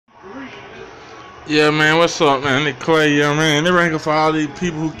Yeah, man, what's up, man? The Clayear, man. They ranking for all these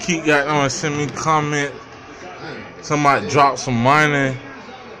people who keep got on and send me comment. Somebody drop some money.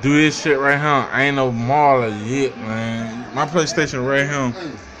 Do this shit right here. I ain't no marler yet, man. My PlayStation right here.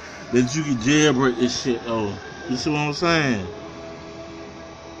 That you can jailbreak this shit, though. You see what I'm saying?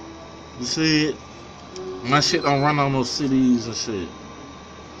 You see it? My shit don't run on no CDs and shit.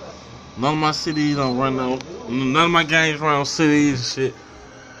 None of my CDs don't run on. None of my games run on CDs and shit.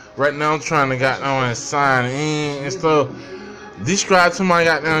 Right now I'm trying to get on and sign in and stuff. Subscribe to my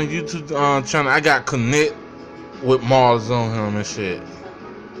goddamn YouTube channel. I got connect with Mars on him and shit.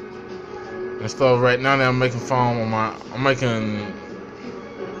 And stuff right now that I'm making phone on my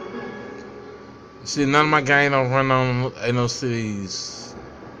see, none of my games don't run on no CDs.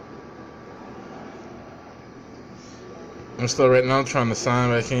 And stuff right now I'm trying to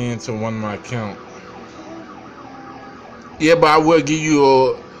sign back into one of my accounts. Yeah, but I will give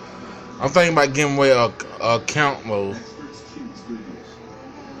you I'm thinking about giving away a account though.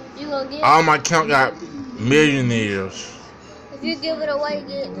 You gonna give all my account got millionaires. If you give it away,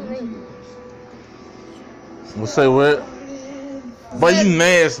 get it to me. We'll say what? Boy, you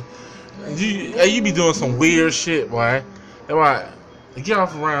nasty. You be doing some weird shit, boy. That's why. Get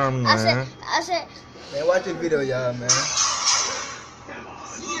off around me, man. I said. Man, watch the video, y'all, man.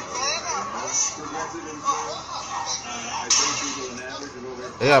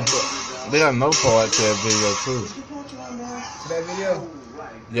 They got no podcast video too. That video?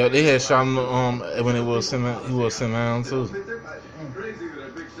 Yeah, they had shot him when he was sitting down too. Crazy that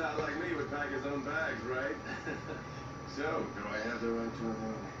a big shot like me would pack his own bags, right? So, do I have the right to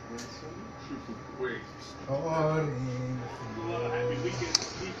wait?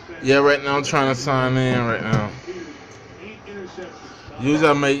 Yeah, right now I'm trying to sign in right now. Usually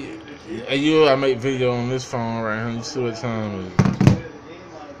I make video on this phone right here. You see what time it is.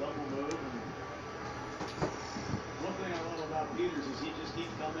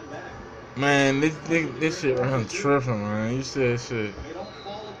 Man, this shit right here tripping, man. You see that shit?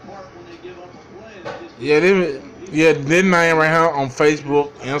 Yeah, this name right here on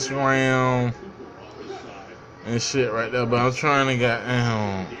Facebook, Instagram, and shit right there. But I'm trying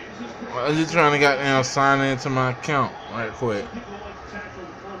to sign into my account right quick.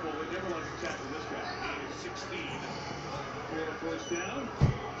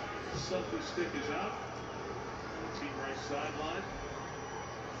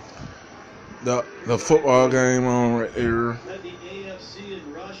 The football game on right here.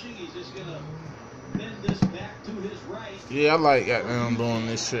 Yeah, I like goddamn doing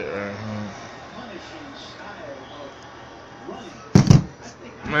this shit right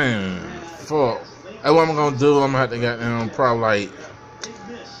here. Man, fuck. That's what I'm gonna do. I'm gonna have to goddamn probably like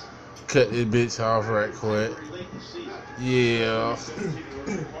cut this bitch off right quick. Yeah.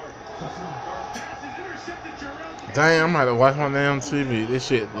 Damn, I'm gonna have to watch my damn TV. This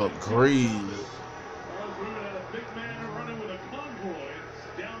shit look crazy.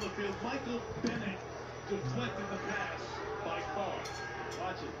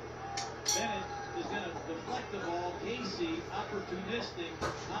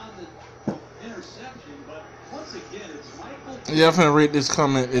 Yeah, I'm finna read this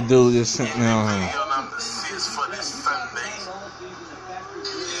comment the dude just sent me on here.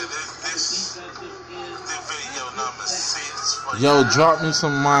 Yo, drop me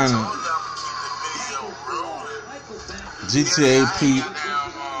some money. GTA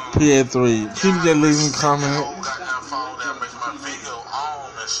PA3. People just leave me a comment.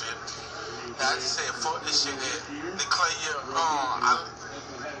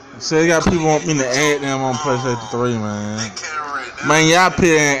 So they got people want me to add them on PlayStation 3, man. Man, y'all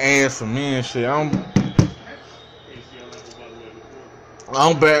pay and ads for me and shit. I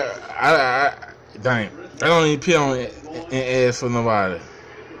don't even pay on and ads for nobody.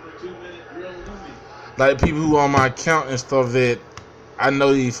 Like people who on my account and stuff that I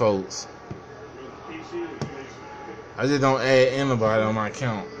know these folks. I just don't add anybody on my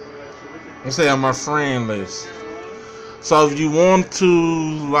account. I'm saying on my friend list. So if you want to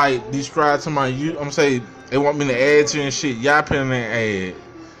like subscribe to my YouTube, I'm saying they want me to add you and shit. Y'all put in that ad.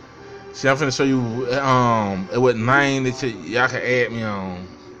 See, I'm finna show you what name that y'all can add me on.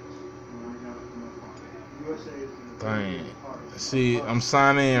 Dang. See, I'm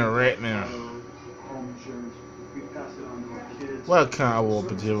signing in right now. What account I will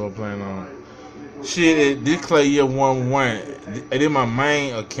Pajero playing on? Shit, this Clayear111. It is my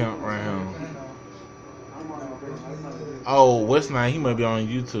main account right here. Oh, what's name? He might be on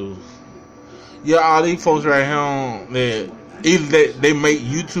YouTube. Yeah, all these folks right here that either they make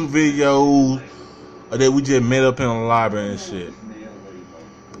YouTube videos or that we just met up in a lobby and shit.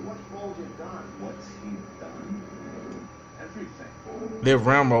 What's he done? Everything. That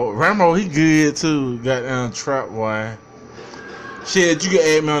Rambo, he good too. Goddamn trap boy. Shit, you can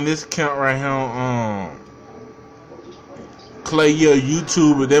add me on this account right here. Clayear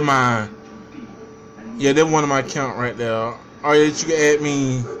YouTube. That my, yeah, that one of my account right there. Or you can add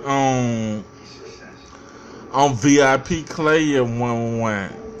me on VIP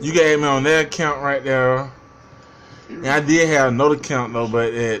Clayear111. You can add me on that account right there. And I did have another account though,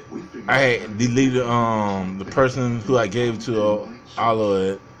 but I had deleted the person who I gave it to all of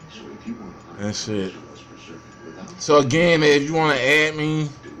it and shit. So again, if you want to add me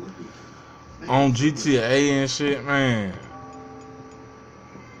on GTA and shit, man,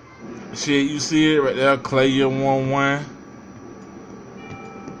 shit, you see it right there, Clayear111.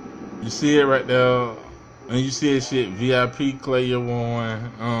 You see it right there, and you see it shit, VIP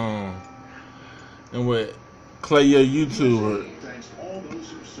Clayear111, and with Clayear YouTube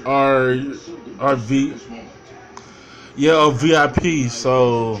or VIP.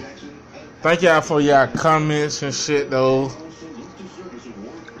 So thank y'all for y'all comments and shit though.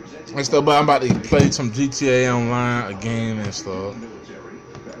 And stuff, but I'm about to play some GTA Online again and stuff.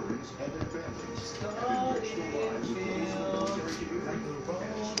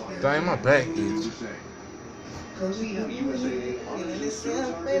 Dang, my back is.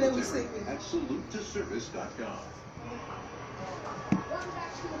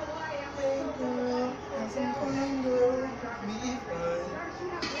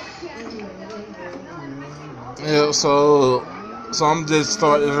 Yeah, so I'm just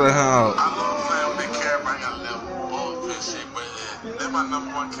starting right now. I love playing with that character. I got level bullshit shit, but that's my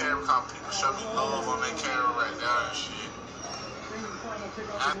number one character because people show me love on that character right now and shit.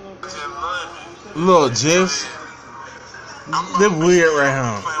 I just love it. Look, Jess, they're weird right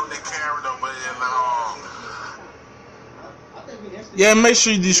now. Yeah, make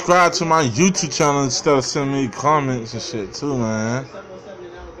sure you subscribe to my YouTube channel instead of sending me comments and shit too, man.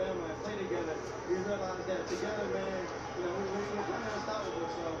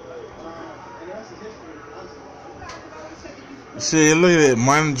 Shit, look at that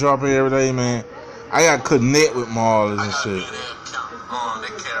money dropping every day, man. I gotta connect with Marlins and shit.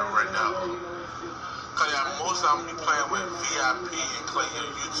 That camera right now. Cause most of them be playing with VIP and Clayear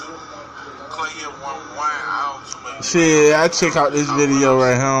YouTube. Clayear111, I don't too much. Shit, I check out this video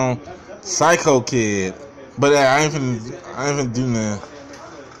right here, Psycho Kid. But I ain't finna do nothing.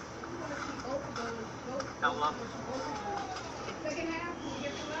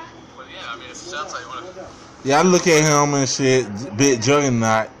 Yeah, I look at him and shit, big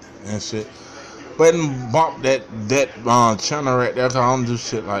juggernaut and shit. But bump that channel right there, cause I don't do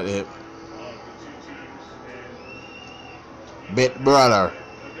shit like that. Big brother.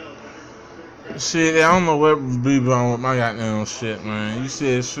 Shit, I don't know what be wrong with my goddamn shit, man. You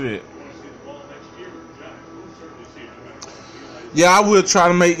said shit. Yeah, I will try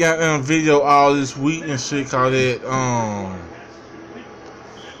to make goddamn video all this week and shit, cause that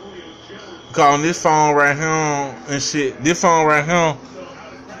cause on this phone right here and shit, this phone right here,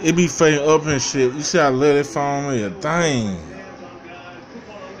 it be fading up and shit. You see how little that phone is?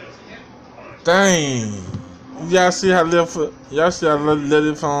 Dang. Y'all see how little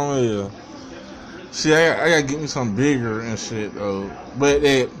that phone is? See, I gotta get me something bigger and shit though. But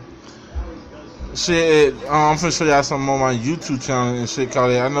shit, I'm finna show y'all something on my YouTube channel and shit.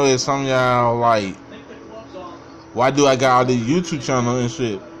 Cause I know that some of y'all like, why do I got all this YouTube channel and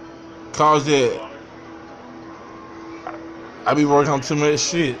shit? Cause that I be working on too much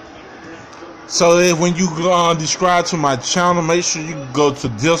shit. So that when you subscribe to my channel, make sure you go to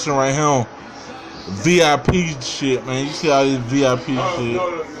this one right here, VIP shit, man. You see all this VIP shit.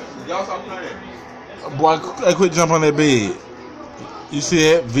 Y'all stop playing. Boy, I quit jumping on that bed. You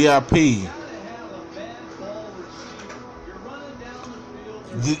see that? VIP.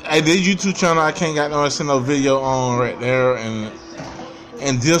 This YouTube channel I can't got no send no video on right there, and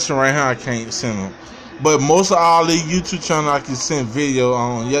this one right here I can't send them. But most of all the YouTube channel I can send video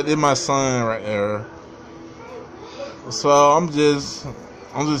on. Yeah, this my son right there. So I'm just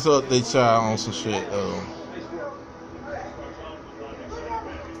update y'all on some shit though.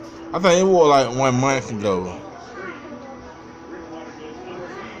 I think it was like 1 month ago.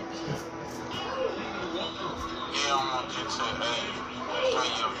 Yeah, I'm on GTA.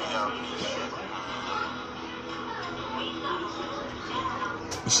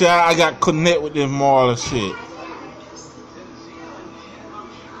 See, I got connect with this Marlin shit.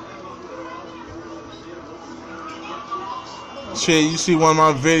 Shit, you see one of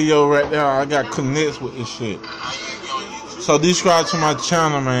my videos right there, I got connects with this shit. So subscribe to my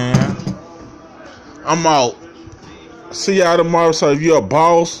channel, man. I'm out. See y'all tomorrow. So if you're a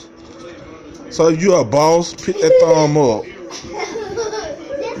boss So if you a boss, pick that thumb up.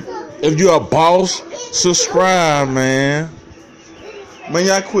 If you a boss, subscribe, man. Man,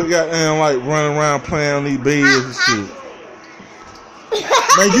 y'all quit goddamn like running around playing on these beds and shit.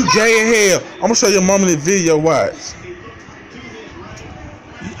 Man, you gay as hell. I'm gonna show your mama this video. Watch.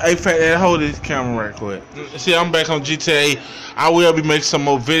 Hey, fat ass, hold this camera right quick. See, I'm back on GTA. I will be making some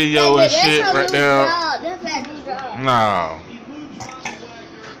more video and shit right there. No.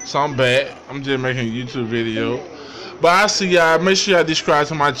 So I'm back. I'm just making a YouTube video. But I see y'all. Make sure y'all subscribe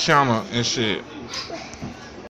to my channel and shit.